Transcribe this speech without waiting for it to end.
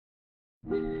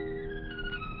Thaddeus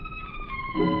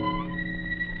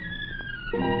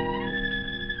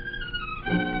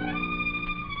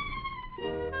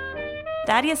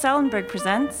Ellenberg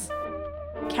presents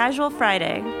Casual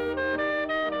Friday.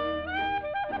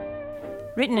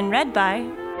 Written and read by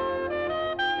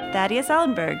Thaddeus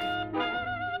Ellenberg.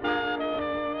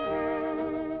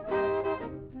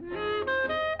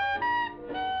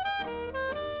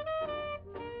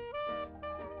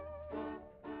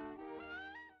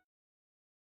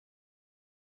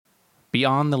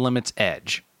 Beyond the Limit's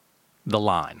Edge, The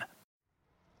Line.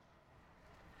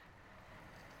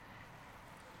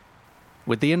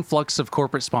 With the influx of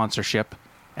corporate sponsorship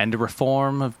and a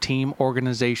reform of team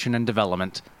organization and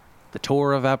development, the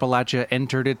Tour of Appalachia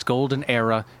entered its golden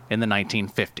era in the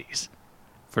 1950s.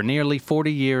 For nearly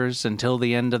 40 years, until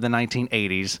the end of the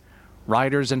 1980s,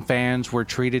 riders and fans were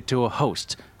treated to a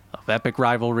host of epic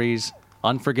rivalries,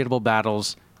 unforgettable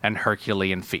battles, and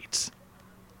Herculean feats.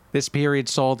 This period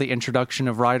saw the introduction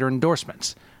of rider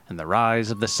endorsements and the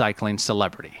rise of the cycling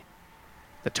celebrity.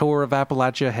 The Tour of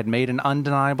Appalachia had made an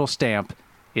undeniable stamp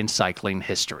in cycling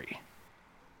history.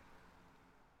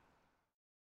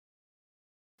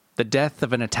 The death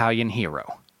of an Italian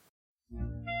hero.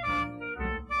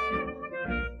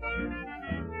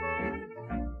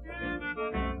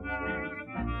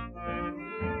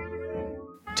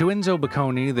 To Enzo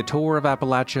Bocconi, the Tour of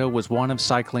Appalachia was one of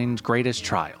cycling's greatest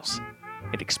trials.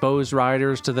 It exposed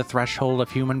riders to the threshold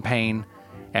of human pain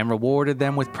and rewarded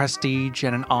them with prestige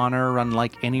and an honor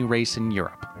unlike any race in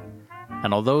Europe.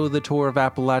 And although the Tour of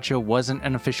Appalachia wasn't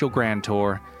an official Grand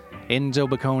Tour, Enzo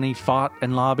Bocconi fought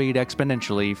and lobbied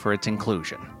exponentially for its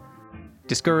inclusion.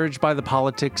 Discouraged by the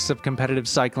politics of competitive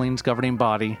cycling's governing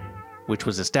body, which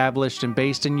was established and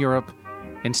based in Europe,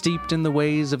 and steeped in the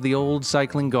ways of the old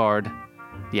cycling guard,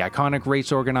 the iconic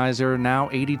race organizer, now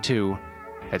 82,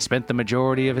 had spent the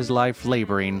majority of his life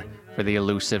laboring for the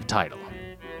elusive title.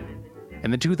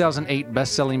 In the 2008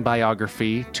 best-selling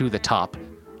biography, To the Top,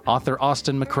 author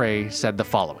Austin McCrae said the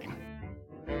following.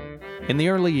 In the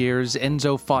early years,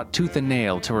 Enzo fought tooth and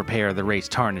nail to repair the race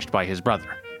tarnished by his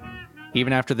brother.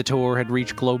 Even after the tour had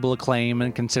reached global acclaim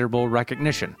and considerable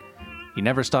recognition, he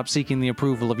never stopped seeking the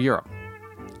approval of Europe.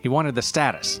 He wanted the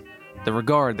status, the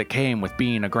regard that came with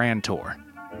being a Grand Tour.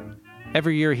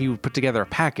 Every year he would put together a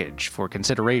package for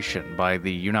consideration by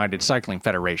the United Cycling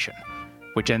Federation,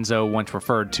 which Enzo once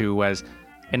referred to as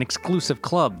an exclusive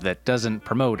club that doesn't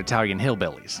promote Italian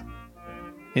hillbillies.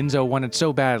 Enzo wanted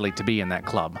so badly to be in that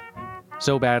club,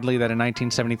 so badly that in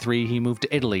 1973 he moved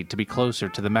to Italy to be closer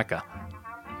to the Mecca.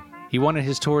 He wanted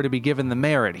his tour to be given the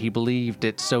merit he believed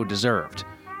it so deserved,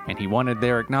 and he wanted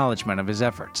their acknowledgement of his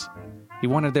efforts. He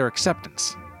wanted their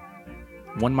acceptance.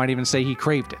 One might even say he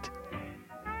craved it.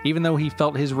 Even though he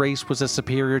felt his race was a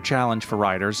superior challenge for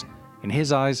riders, in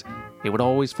his eyes, it would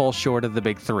always fall short of the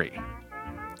big three.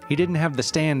 He didn't have the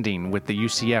standing with the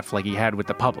UCF like he had with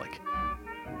the public.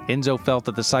 Enzo felt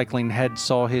that the cycling head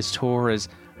saw his tour as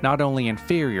not only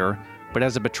inferior, but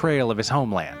as a betrayal of his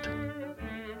homeland.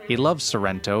 He loved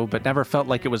Sorrento, but never felt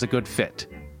like it was a good fit.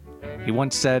 He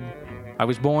once said, "I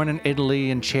was born in Italy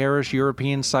and cherish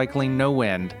European cycling no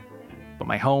end, but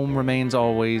my home remains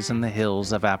always in the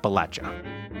hills of Appalachia."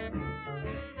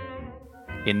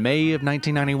 In May of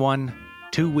 1991,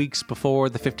 2 weeks before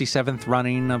the 57th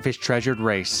running of his treasured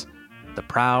race, the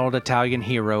proud Italian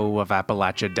hero of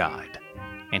Appalachia died,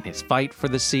 and his fight for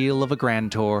the seal of a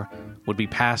Grand Tour would be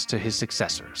passed to his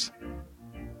successors.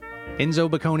 Enzo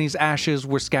Bocconi's ashes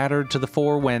were scattered to the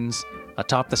four winds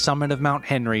atop the summit of Mount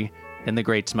Henry in the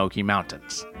Great Smoky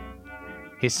Mountains.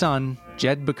 His son,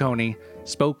 Jed Bocconi,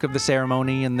 spoke of the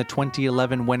ceremony in the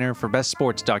 2011 winner for Best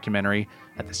Sports Documentary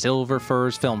at the Silver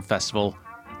Firs Film Festival,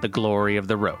 The Glory of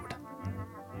the Road.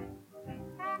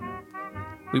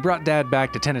 We brought Dad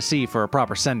back to Tennessee for a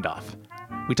proper send-off.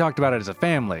 We talked about it as a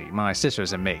family, my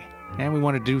sisters and me, and we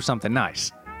wanted to do something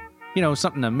nice. You know,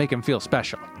 something to make him feel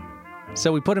special.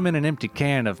 So we put him in an empty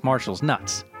can of Marshall's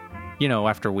nuts. You know,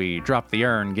 after we dropped the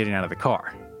urn getting out of the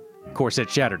car. Of course, it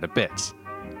shattered to bits.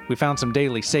 We found some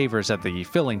Daily Savers at the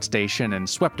filling station and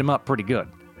swept him up pretty good.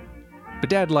 But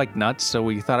Dad liked nuts, so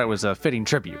we thought it was a fitting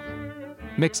tribute.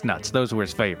 Mixed nuts, those were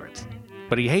his favorites.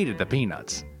 But he hated the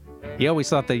peanuts. He always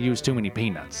thought they used too many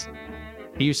peanuts.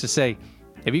 He used to say,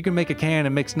 "If you can make a can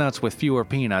of mixed nuts with fewer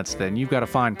peanuts, then you've got a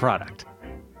fine product."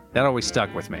 That always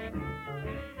stuck with me.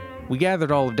 We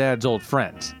gathered all of Dad's old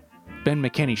friends. Ben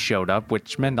McKinney showed up,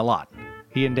 which meant a lot.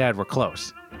 He and Dad were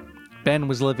close. Ben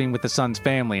was living with the son's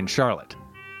family in Charlotte.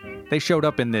 They showed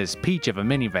up in this peach of a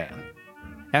minivan.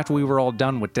 After we were all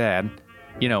done with Dad,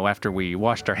 you know, after we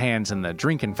washed our hands in the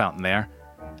drinking fountain there,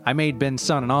 I made Ben's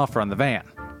son an offer on the van.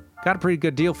 Got a pretty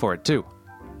good deal for it, too.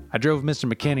 I drove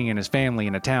Mr. McKinney and his family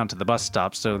into town to the bus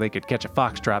stop so they could catch a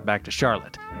foxtrot back to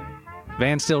Charlotte.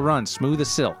 Van still runs smooth as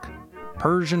silk.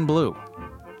 Persian blue.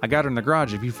 I got her in the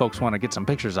garage if you folks want to get some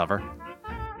pictures of her.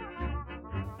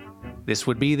 This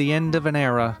would be the end of an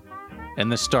era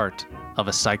and the start of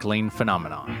a cycling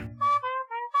phenomenon.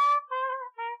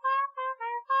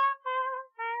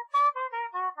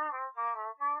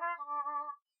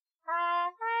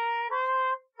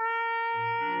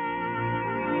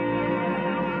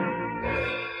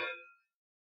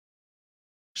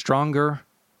 Stronger,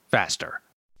 faster.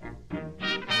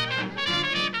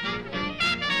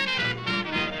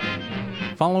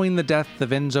 Following the death of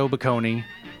Enzo Bocconi,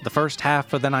 the first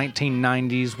half of the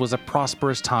 1990s was a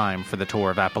prosperous time for the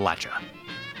Tour of Appalachia.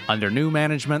 Under new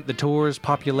management, the Tour's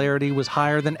popularity was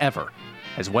higher than ever,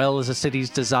 as well as the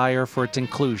city's desire for its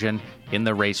inclusion in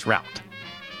the race route.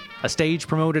 A stage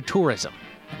promoted tourism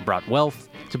and brought wealth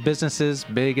to businesses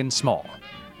big and small.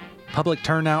 Public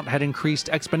turnout had increased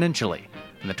exponentially,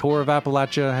 and the Tour of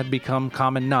Appalachia had become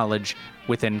common knowledge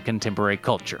within contemporary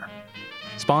culture.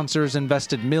 Sponsors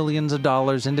invested millions of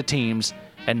dollars into teams,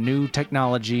 and new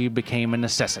technology became a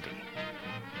necessity.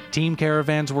 Team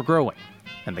caravans were growing,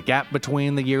 and the gap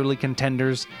between the yearly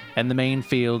contenders and the main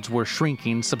fields were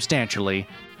shrinking substantially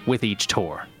with each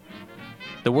tour.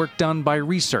 The work done by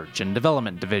research and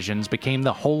development divisions became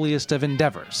the holiest of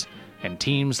endeavors, and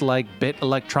teams like BIT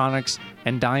Electronics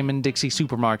and Diamond Dixie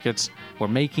Supermarkets were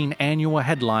making annual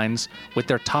headlines with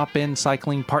their top-end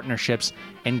cycling partnerships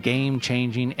and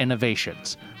game-changing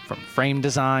innovations, from frame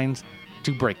designs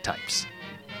to brake types.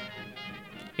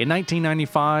 In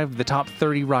 1995, the top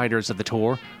 30 riders of the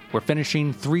Tour were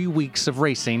finishing 3 weeks of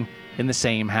racing in the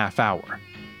same half hour.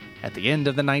 At the end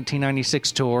of the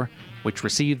 1996 Tour, which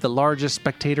received the largest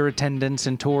spectator attendance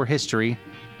in Tour history,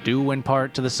 due in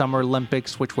part to the Summer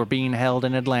Olympics which were being held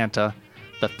in Atlanta,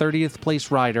 the 30th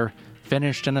place rider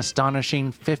finished an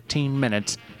astonishing 15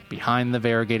 minutes behind the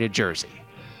variegated jersey.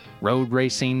 Road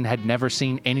racing had never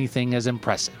seen anything as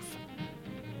impressive.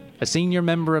 A senior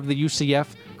member of the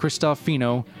UCF, Christoph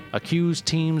Fino, accused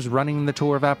teams running the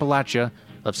Tour of Appalachia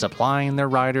of supplying their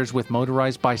riders with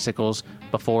motorized bicycles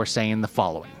before saying the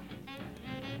following: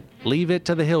 "Leave it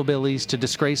to the hillbillies to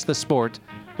disgrace the sport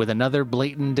with another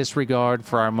blatant disregard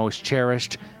for our most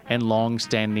cherished and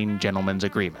long-standing gentleman's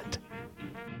agreement."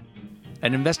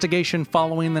 An investigation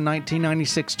following the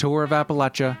 1996 Tour of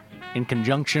Appalachia, in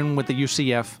conjunction with the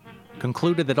UCF,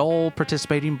 concluded that all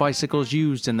participating bicycles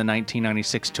used in the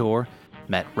 1996 Tour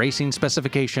met racing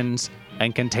specifications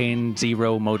and contained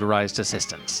zero motorized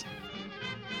assistance.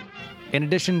 In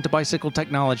addition to bicycle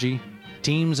technology,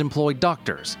 teams employed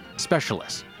doctors,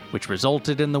 specialists, which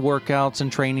resulted in the workouts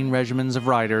and training regimens of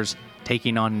riders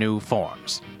taking on new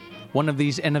forms. One of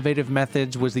these innovative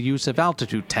methods was the use of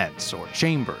altitude tents, or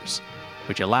chambers,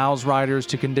 which allows riders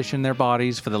to condition their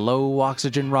bodies for the low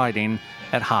oxygen riding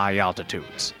at high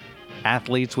altitudes.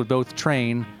 Athletes would both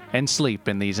train and sleep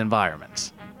in these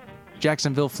environments.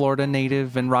 Jacksonville, Florida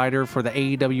native and rider for the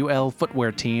AWL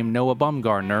footwear team Noah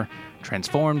Bumgardner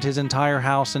transformed his entire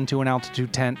house into an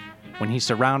altitude tent when he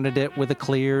surrounded it with a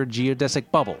clear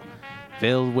geodesic bubble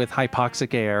filled with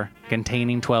hypoxic air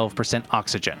containing 12%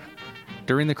 oxygen.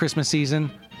 During the Christmas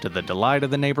season, to the delight of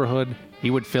the neighborhood,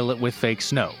 he would fill it with fake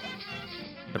snow.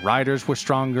 The riders were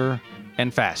stronger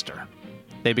and faster.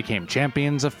 They became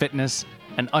champions of fitness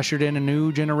and ushered in a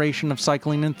new generation of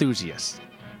cycling enthusiasts.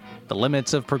 The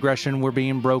limits of progression were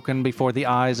being broken before the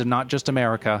eyes of not just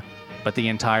America, but the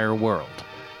entire world,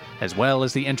 as well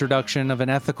as the introduction of an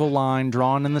ethical line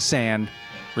drawn in the sand,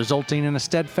 resulting in a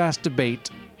steadfast debate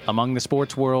among the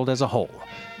sports world as a whole,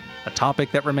 a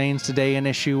topic that remains today an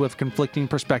issue of conflicting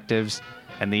perspectives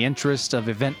and the interests of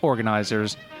event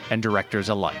organizers and directors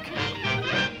alike.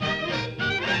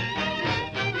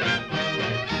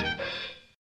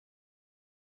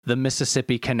 The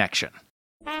Mississippi Connection.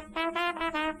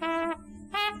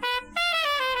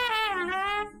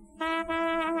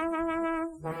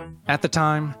 At the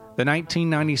time, the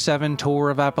 1997 Tour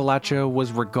of Appalachia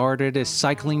was regarded as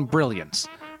cycling brilliance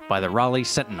by the Raleigh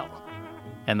Sentinel,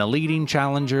 and the leading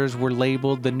challengers were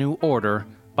labeled the New Order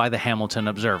by the Hamilton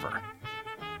Observer.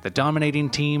 The dominating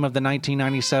team of the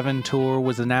 1997 Tour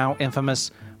was the now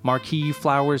infamous Marquis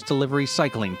Flowers Delivery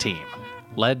Cycling Team,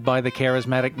 led by the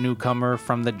charismatic newcomer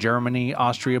from the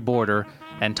Germany-Austria border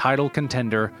and title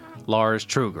contender Lars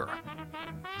Trüger.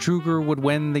 Trüger would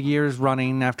win the years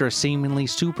running after a seemingly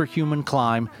superhuman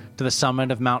climb to the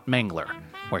summit of Mount Mangler,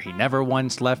 where he never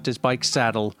once left his bike's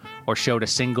saddle or showed a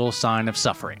single sign of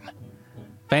suffering.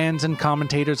 Fans and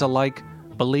commentators alike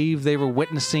believed they were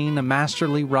witnessing a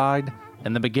masterly ride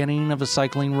and the beginning of a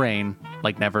cycling reign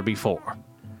like never before.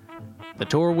 The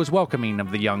Tour was welcoming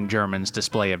of the young Germans'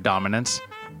 display of dominance.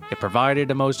 It provided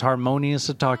a most harmonious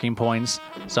of talking points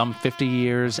some 50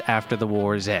 years after the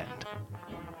war's end.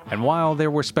 And while there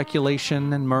were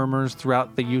speculation and murmurs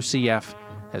throughout the UCF,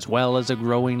 as well as a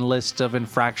growing list of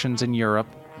infractions in Europe,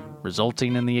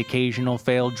 resulting in the occasional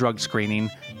failed drug screening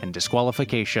and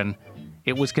disqualification,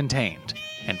 it was contained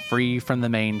and free from the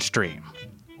mainstream.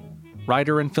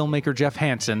 Writer and filmmaker Jeff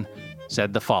Hansen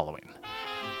said the following: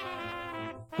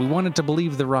 "We wanted to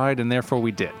believe the ride, and therefore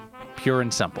we did. Pure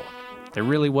and simple. There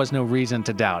really was no reason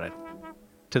to doubt it.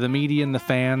 To the media and the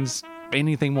fans,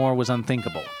 anything more was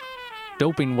unthinkable.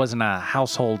 Doping wasn't a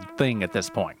household thing at this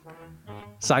point.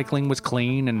 Cycling was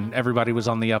clean and everybody was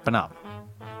on the up and up.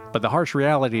 But the harsh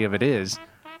reality of it is,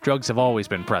 drugs have always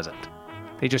been present.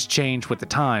 They just changed with the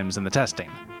times and the testing.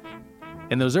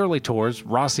 In those early tours,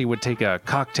 Rossi would take a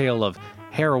cocktail of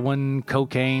heroin,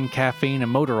 cocaine, caffeine,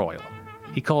 and motor oil.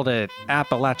 He called it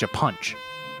Appalachia Punch.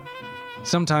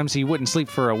 Sometimes he wouldn't sleep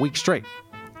for a week straight.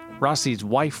 Rossi's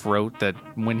wife wrote that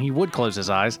when he would close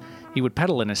his eyes, he would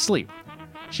pedal in his sleep.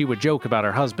 She would joke about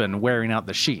her husband wearing out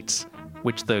the sheets,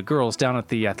 which the girls down at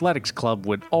the athletics club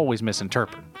would always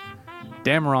misinterpret.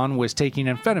 Dameron was taking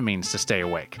amphetamines to stay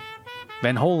awake.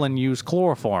 Van Holen used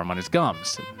chloroform on his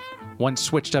gums, and once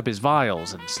switched up his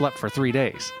vials and slept for 3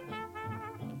 days.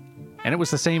 And it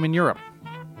was the same in Europe.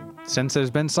 Since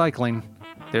there's been cycling,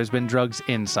 there's been drugs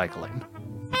in cycling."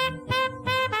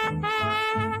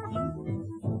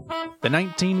 The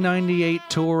 1998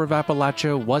 Tour of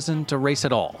Appalachia wasn't a race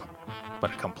at all,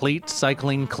 but a complete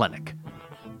cycling clinic.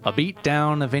 A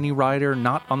beatdown of any rider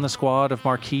not on the squad of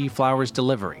Marquis Flowers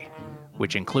Delivery,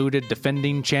 which included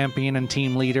defending champion and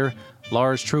team leader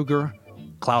Lars Truger,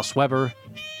 Klaus Weber,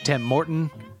 Tim Morton,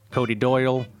 Cody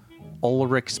Doyle,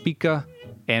 Ulrich Spica,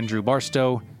 Andrew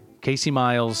Barstow, Casey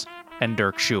Miles, and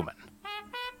Dirk Schumann.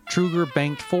 Truger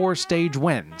banked 4 stage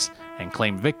wins and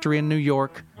claimed victory in New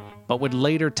York, but would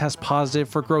later test positive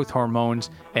for growth hormones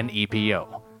and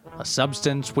EPO, a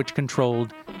substance which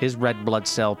controlled his red blood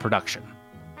cell production.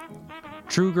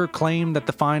 Truger claimed that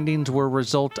the findings were a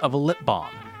result of a lip balm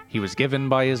he was given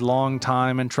by his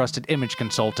longtime and trusted image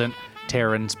consultant,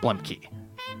 Terence Blemke.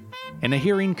 In a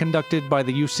hearing conducted by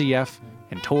the UCF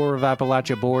and Tour of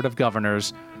Appalachia Board of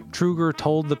Governors, Truger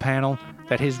told the panel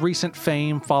that his recent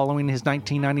fame following his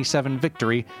 1997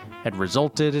 victory had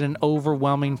resulted in an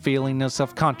overwhelming feeling of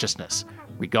self-consciousness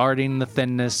regarding the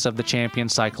thinness of the champion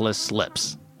cyclist's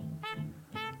lips.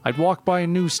 "I'd walk by a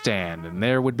newsstand and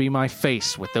there would be my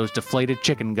face with those deflated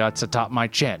chicken guts atop my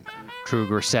chin,"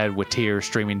 Truger said with tears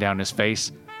streaming down his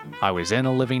face. "I was in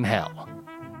a living hell."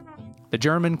 The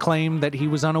German claimed that he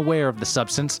was unaware of the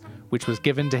substance, which was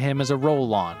given to him as a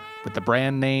roll-on, with the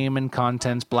brand name and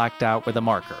contents blacked out with a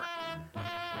marker.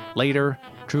 Later,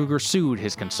 Truger sued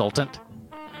his consultant.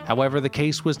 However, the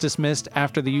case was dismissed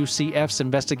after the UCF's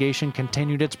investigation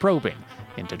continued its probing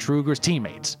into Truger's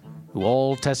teammates, who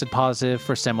all tested positive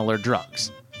for similar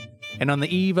drugs. And on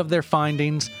the eve of their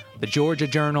findings, the Georgia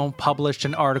Journal published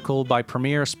an article by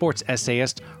premier sports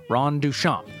essayist Ron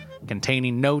Duchamp,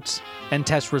 containing notes and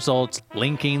test results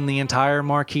linking the entire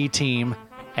Marquis team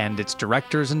and its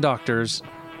directors and doctors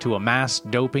to a mass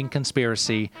doping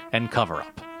conspiracy and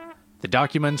cover-up. The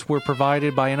documents were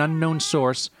provided by an unknown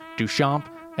source, Duchamp,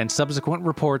 and subsequent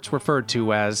reports referred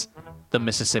to as the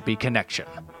Mississippi Connection.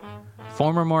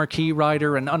 Former Marquis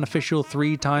rider and unofficial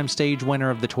 3-time stage winner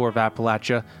of the Tour of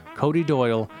Appalachia, Cody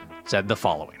Doyle, said the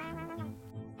following: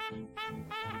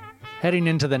 "Heading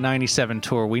into the 97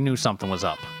 Tour, we knew something was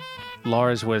up.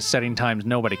 Lars was setting times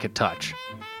nobody could touch.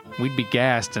 We'd be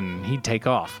gassed and he'd take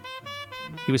off.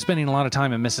 He was spending a lot of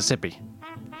time in Mississippi.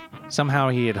 Somehow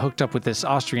he had hooked up with this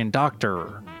Austrian doctor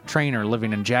or trainer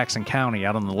living in Jackson County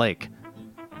out on the lake,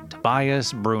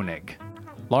 Tobias Brunig.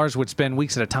 Lars would spend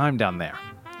weeks at a time down there.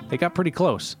 They got pretty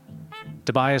close.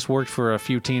 Tobias worked for a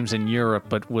few teams in Europe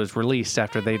but was released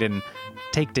after they didn't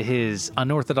take to his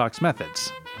unorthodox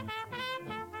methods.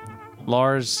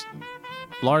 Lars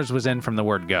was in from the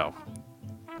word go,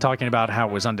 talking about how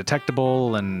it was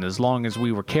undetectable and as long as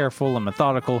we were careful and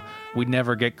methodical, we'd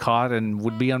never get caught and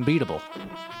would be unbeatable.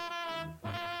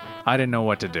 I didn't know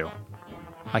what to do.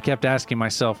 I kept asking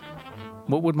myself,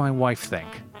 what would my wife think?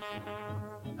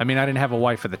 I mean, I didn't have a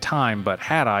wife at the time, but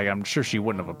had I, I'm sure she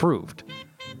wouldn't have approved.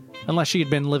 Unless she had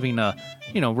been living a,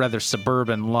 rather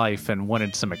suburban life and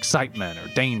wanted some excitement or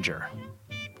danger.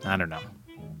 I don't know.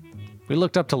 We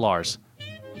looked up to Lars.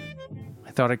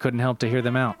 I thought I couldn't help to hear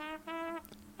them out.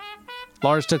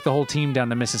 Lars took the whole team down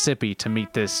to Mississippi to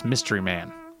meet this mystery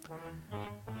man.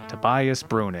 Tobias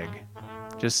Brunig.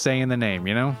 Just saying the name,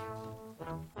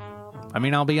 I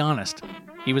mean, I'll be honest.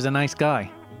 He was a nice guy.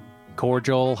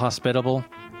 Cordial, hospitable.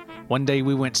 One day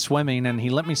we went swimming and he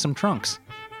lent me some trunks.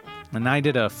 And I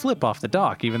did a flip off the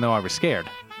dock even though I was scared.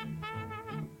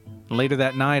 Later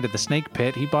that night at the snake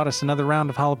pit, he bought us another round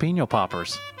of jalapeno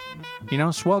poppers. You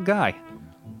know, swell guy.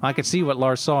 I could see what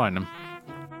Lars saw in him.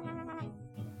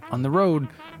 On the road,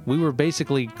 we were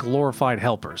basically glorified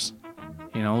helpers.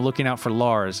 You know, looking out for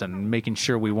Lars and making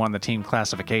sure we won the team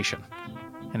classification.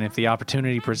 And if the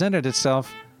opportunity presented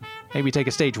itself, maybe take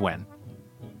a stage win.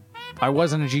 I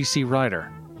wasn't a GC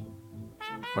rider,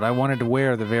 but I wanted to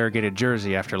wear the variegated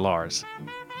jersey after Lars.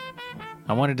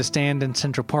 I wanted to stand in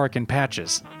Central Park in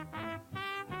patches.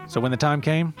 So when the time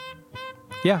came,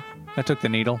 yeah, I took the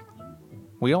needle.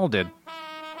 We all did.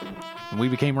 And we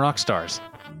became rock stars.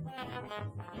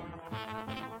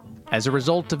 As a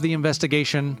result of the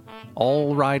investigation,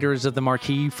 all riders of the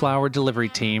Marquis Flower Delivery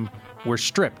Team were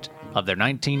stripped of their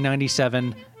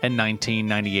 1997 and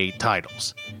 1998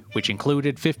 titles, which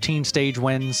included 15 stage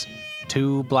wins,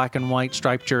 2 black and white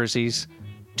striped jerseys,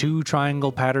 2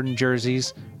 triangle patterned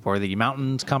jerseys for the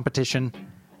Mountains competition,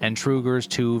 and Truger's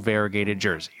 2 variegated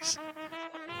jerseys.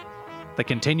 The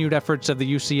continued efforts of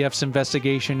the UCF's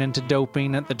investigation into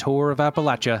doping at the Tour of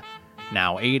Appalachia,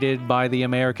 now aided by the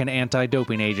American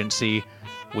Anti-Doping Agency,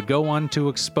 would go on to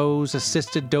expose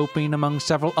assisted doping among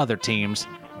several other teams,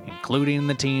 including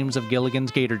the teams of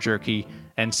Gilligan's Gator Jerky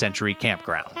and Century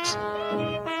Campgrounds.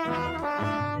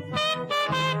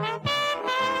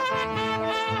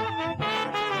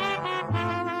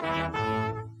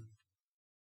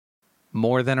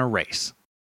 More than a race.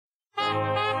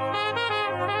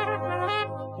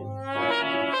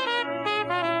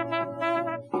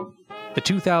 The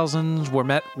 2000s were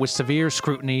met with severe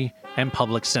scrutiny and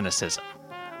public cynicism.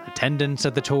 Attendance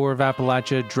at the Tour of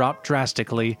Appalachia dropped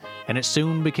drastically, and it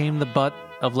soon became the butt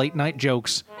of late-night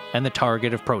jokes and the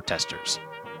target of protesters.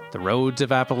 The roads of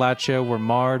Appalachia were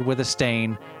marred with a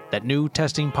stain that new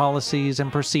testing policies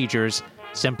and procedures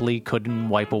simply couldn't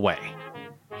wipe away.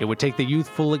 It would take the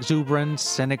youthful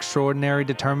exuberance and extraordinary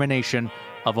determination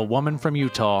of a woman from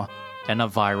Utah and a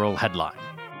viral headline.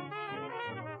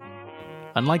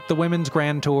 Unlike the women's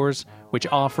Grand Tours, which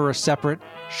offer a separate,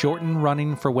 shortened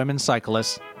running for women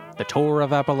cyclists, the Tour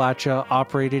of Appalachia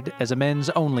operated as a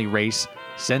men's-only race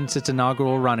since its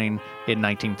inaugural running in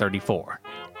 1934.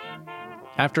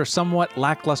 After a somewhat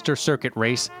lackluster circuit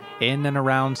race in and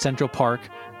around Central Park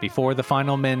before the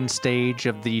final men's stage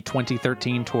of the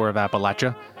 2013 Tour of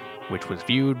Appalachia, which was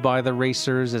viewed by the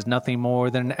racers as nothing more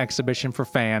than an exhibition for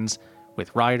fans,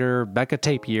 with rider Becca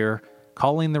Tapier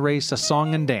calling the race a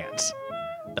song and dance,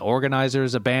 the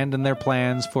organizers abandoned their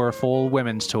plans for a full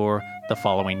women's tour the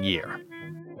following year.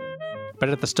 But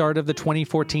at the start of the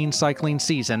 2014 cycling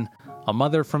season, a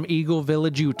mother from Eagle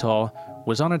Village, Utah,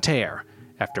 was on a tear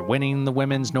after winning the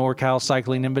Women's NorCal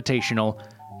Cycling Invitational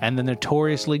and the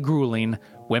notoriously grueling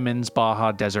Women's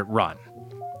Baja Desert Run.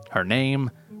 Her name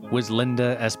was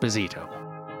Linda Esposito.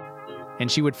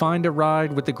 And she would find a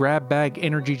ride with the Grab Bag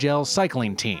Energy Gel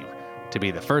cycling team to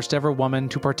be the first ever woman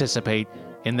to participate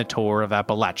in the Tour of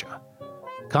Appalachia.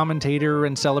 Commentator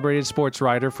and celebrated sports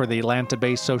writer for the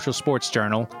Atlanta-based Social Sports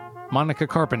Journal, Monica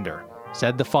Carpenter,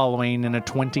 said the following in a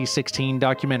 2016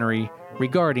 documentary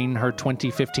regarding her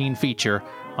 2015 feature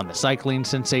on the cycling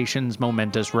sensation's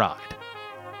momentous ride.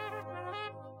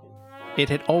 It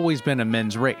had always been a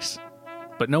men's race,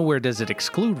 but nowhere does it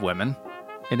exclude women.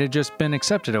 It had just been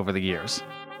accepted over the years.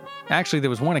 Actually, there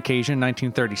was one occasion,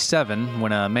 1937,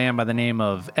 when a man by the name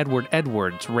of Edward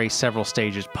Edwards raced several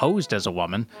stages posed as a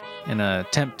woman in an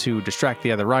attempt to distract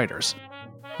the other riders.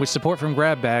 With support from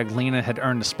Grab Bag, Lena had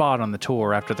earned a spot on the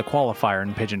tour after the qualifier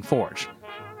in Pigeon Forge.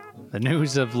 The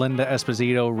news of Linda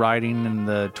Esposito riding in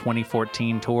the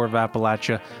 2014 Tour of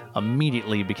Appalachia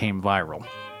immediately became viral.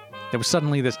 There was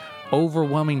suddenly this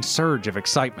overwhelming surge of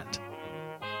excitement.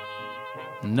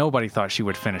 Nobody thought she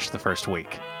would finish the first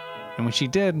week. And when she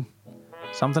did,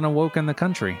 something awoke in the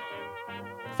country.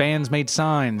 Fans made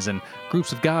signs, and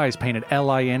groups of guys painted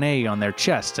LINA on their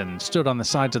chests and stood on the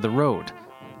sides of the road.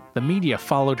 The media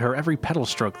followed her every pedal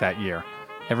stroke that year,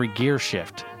 every gear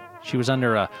shift. She was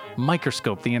under a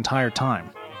microscope the entire time.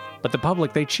 But the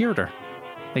public, they cheered her.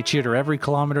 They cheered her every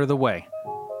kilometer of the way.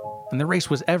 And the race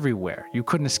was everywhere. You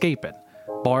couldn't escape it.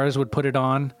 Bars would put it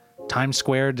on. Times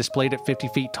Square displayed it 50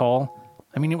 feet tall.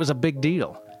 I mean, it was a big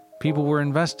deal. People were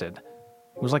invested.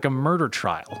 It was like a murder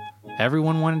trial.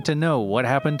 Everyone wanted to know what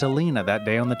happened to Lena that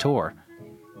day on the tour.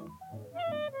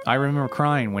 I remember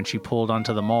crying when she pulled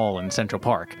onto the mall in Central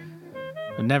Park.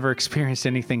 I've never experienced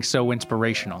anything so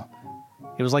inspirational.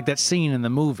 It was like that scene in the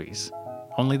movies,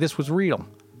 only this was real.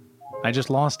 I just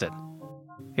lost it.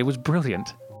 It was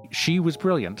brilliant. she was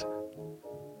brilliant.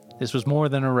 This was more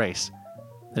than a race.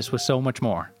 This was so much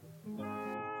more.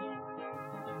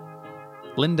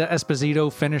 Linda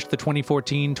Esposito finished the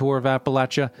 2014 Tour of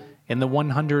Appalachia in the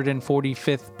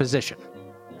 145th position,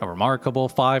 a remarkable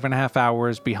 5.5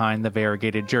 hours behind the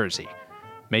variegated jersey,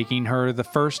 making her the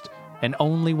first and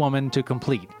only woman to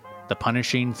complete the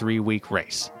punishing 3-week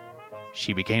race.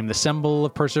 She became the symbol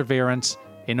of perseverance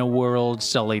in a world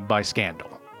sullied by scandal.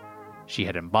 She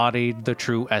had embodied the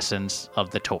true essence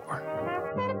of the Tour.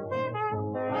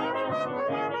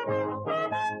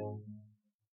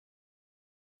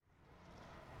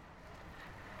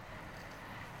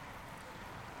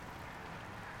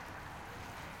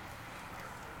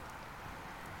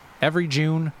 Every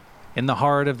June, in the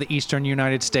heart of the eastern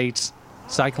United States,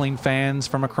 cycling fans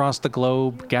from across the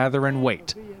globe gather and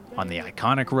wait on the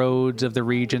iconic roads of the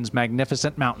region's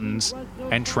magnificent mountains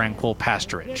and tranquil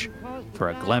pasturage for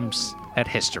a glimpse at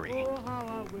history.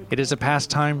 It is a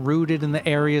pastime rooted in the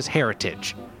area's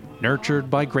heritage, nurtured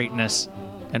by greatness,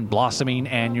 and blossoming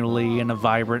annually in a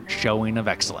vibrant showing of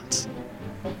excellence.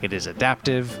 It is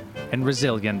adaptive and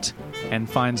resilient and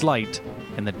finds light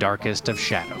in the darkest of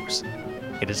shadows.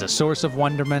 It is a source of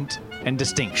wonderment and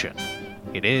distinction.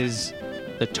 It is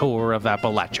the Tour of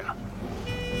Appalachia.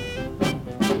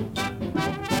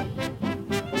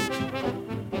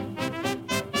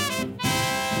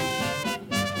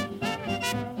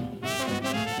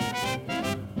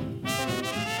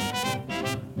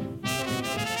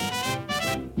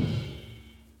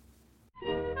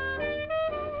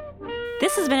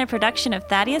 This has been a production of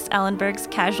Thaddeus Ellenberg's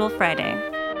Casual Friday.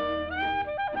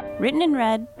 Written and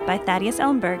read by Thaddeus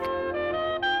Ellenberg,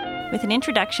 with an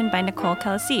introduction by Nicole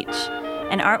Kalasic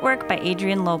and artwork by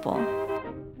Adrian Lobel.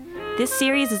 This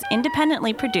series is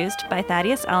independently produced by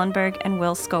Thaddeus Ellenberg and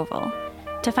Will Scoville.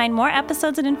 To find more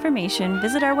episodes and information,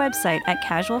 visit our website at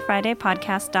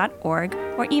casualfridaypodcast.org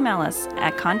or email us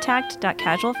at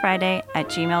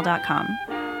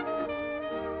contact.casualfriday@gmail.com.